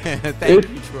Day. Thank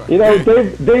you, Dror. You know,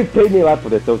 Dave paid me a lot for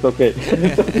this, so it's okay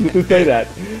to say that.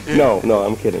 No,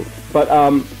 I'm kidding. But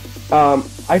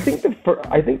I think the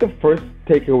first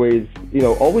takeaway is, you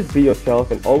know, always be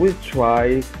yourself and always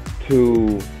try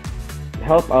to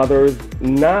help others,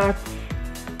 not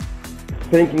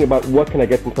thinking about what can I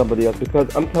get from somebody else,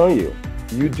 because I'm telling you,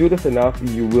 you do this enough,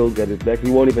 you will get it back.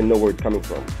 You won't even know where it's coming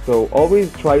from. So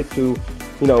always try to,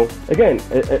 you know, again,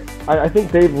 I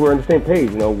think, Dave, we're on the same page.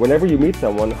 You know, whenever you meet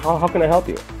someone, how can I help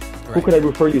you? Right. Who can I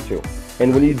refer you to?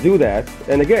 And when you do that,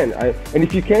 and again, and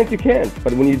if you can't, you can't.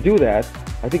 But when you do that,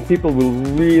 I think people will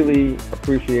really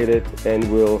appreciate it and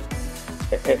will,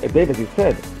 Dave, as you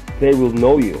said, they will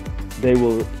know you. They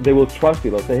will trust you.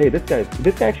 They'll say, hey, this guy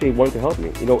actually wanted to help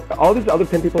me. You know, all these other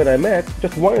 10 people that I met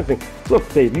just wanted to think, look,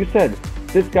 Dave, you said,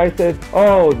 this guy says,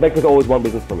 oh, bankers always want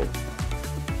business for me.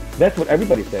 That's what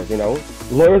everybody says, you know.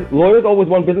 Lawyers always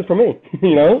want business for me,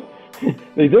 you know.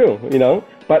 They do, you know.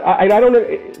 But I don't.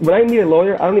 When I meet a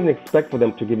lawyer, I don't even expect for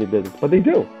them to give me business, but they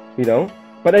do, you know.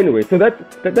 But anyway, so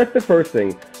that's the first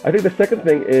thing. I think the second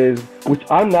thing is, which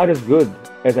I'm not as good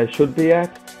as I should be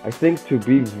at, I think to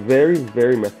be very,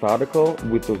 very methodical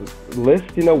with those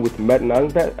lists, you know, with met and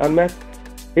unmet.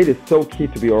 It is so key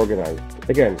to be organized.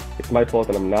 Again, it's my fault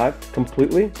that I'm not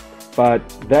completely, but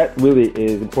that really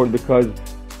is important because,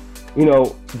 you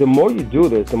know, the more you do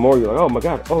this, the more you're like, oh my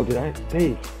God,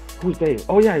 Dave, who's Dave?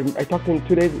 Oh yeah, I talked to him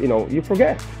 2 days, you know, you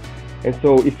forget. And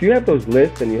so if you have those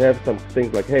lists and you have some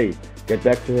things like, hey, get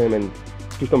back to him and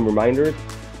do some reminders,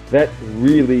 that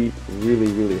really,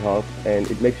 really, really helps,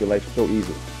 and it makes your life so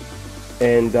easy.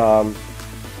 And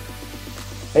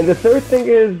the third thing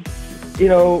is, you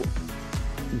know,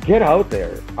 get out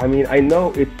there. I mean, I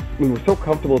know we're so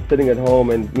comfortable sitting at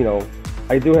home, and, you know,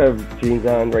 I do have jeans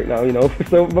on right now, you know,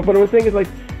 so, but the thing is, like,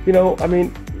 you know, I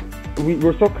mean,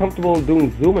 we're so comfortable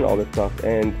doing Zoom and all this stuff,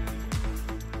 and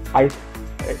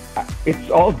it's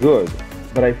all good,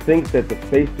 but I think that the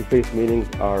face-to-face meetings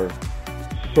are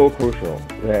so crucial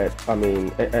that, I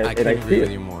mean, I couldn't agree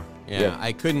with you more. Yeah,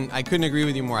 I couldn't agree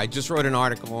with you more. I just wrote an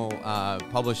article,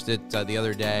 published it the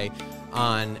other day,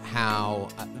 on how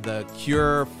the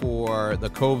cure for the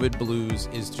COVID blues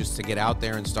is just to get out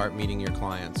there and start meeting your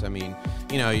clients. I mean,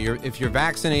 you know, if you're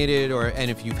vaccinated,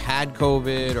 and if you've had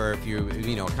COVID, or if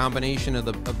you know, a combination of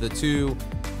the two,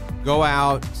 go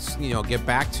out, you know, get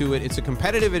back to it. It's a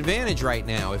competitive advantage right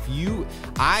now.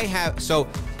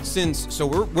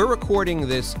 We're recording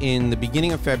this in the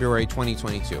beginning of February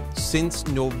 2022. Since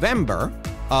November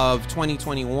of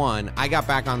 2021, I got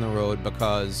back on the road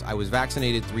because I was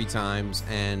vaccinated 3 times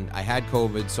and I had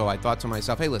COVID. So I thought to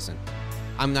myself, hey, listen,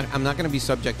 I'm not going to be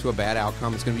subject to a bad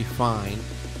outcome. It's going to be fine.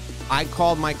 I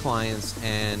called my clients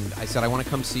and I said, I want to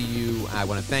come see you. I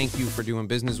want to thank you for doing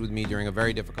business with me during a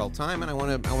very difficult time, and I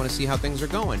want to see how things are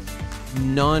going.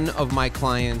 None of my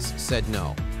clients said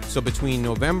no. So between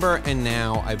November and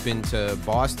now, I've been to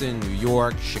Boston, New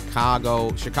York,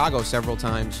 Chicago several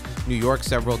times, New York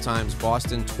several times,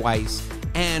 Boston twice,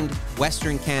 and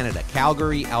Western Canada,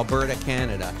 Calgary, Alberta,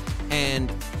 Canada.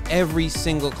 And every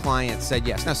single client said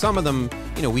yes. Now, some of them,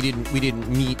 we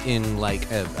didn't meet in like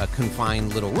a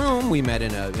confined little room. We met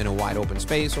in a wide open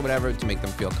space or whatever to make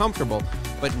them feel comfortable.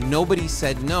 But nobody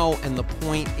said no. And the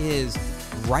point is,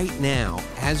 right now,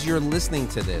 as you're listening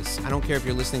to this, I don't care if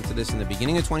you're listening to this in the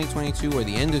beginning of 2022 or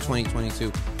the end of 2022,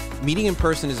 meeting in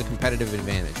person is a competitive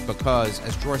advantage because,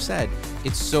 as Dror said,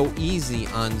 it's so easy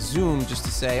on Zoom just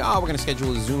to say, oh, we're going to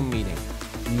schedule a Zoom meeting.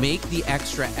 Make the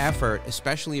extra effort,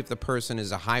 especially if the person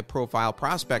is a high-profile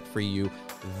prospect for you.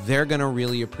 They're going to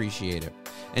really appreciate it.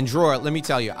 And Dror, let me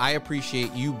tell you, I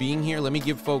appreciate you being here. Let me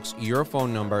give folks your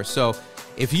phone number. So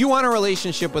if you want a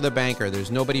relationship with a banker, there's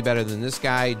nobody better than this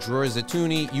guy, Dror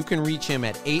Zetouni. You can reach him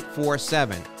at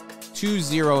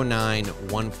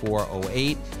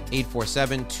 847-209-1408,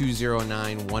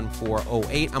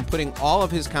 847-209-1408. I'm putting all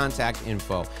of his contact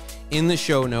info in the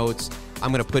show notes.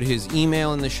 I'm going to put his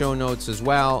email in the show notes as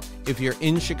well. If you're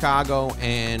in Chicago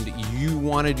and you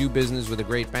want to do business with a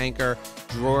great banker,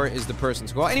 Dror is the person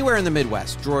to call. Anywhere in the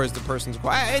Midwest, Dror is the person to call.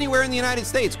 Anywhere in the United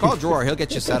States, call Dror. He'll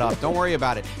get you set up. Don't worry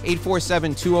about it.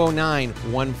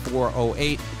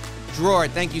 847-209-1408. Dror,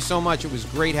 thank you so much. It was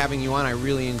great having you on. I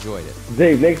really enjoyed it.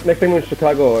 Dave, next time in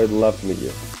Chicago, I'd love to meet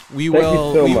you. We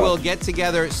will get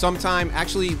together sometime.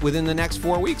 Actually, within the next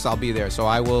 4 weeks, I'll be there. So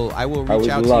I will reach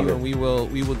out to you, and we will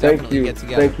definitely get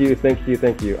together.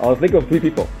 Thank you. I'll think of 3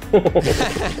 people.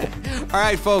 All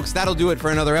right, folks, that'll do it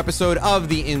for another episode of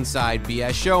the Inside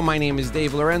BS Show. My name is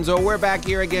Dave Lorenzo. We're back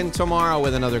here again tomorrow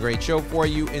with another great show for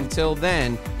you. Until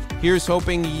then, here's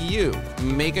hoping you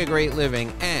make a great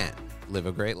living and live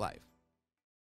a great life.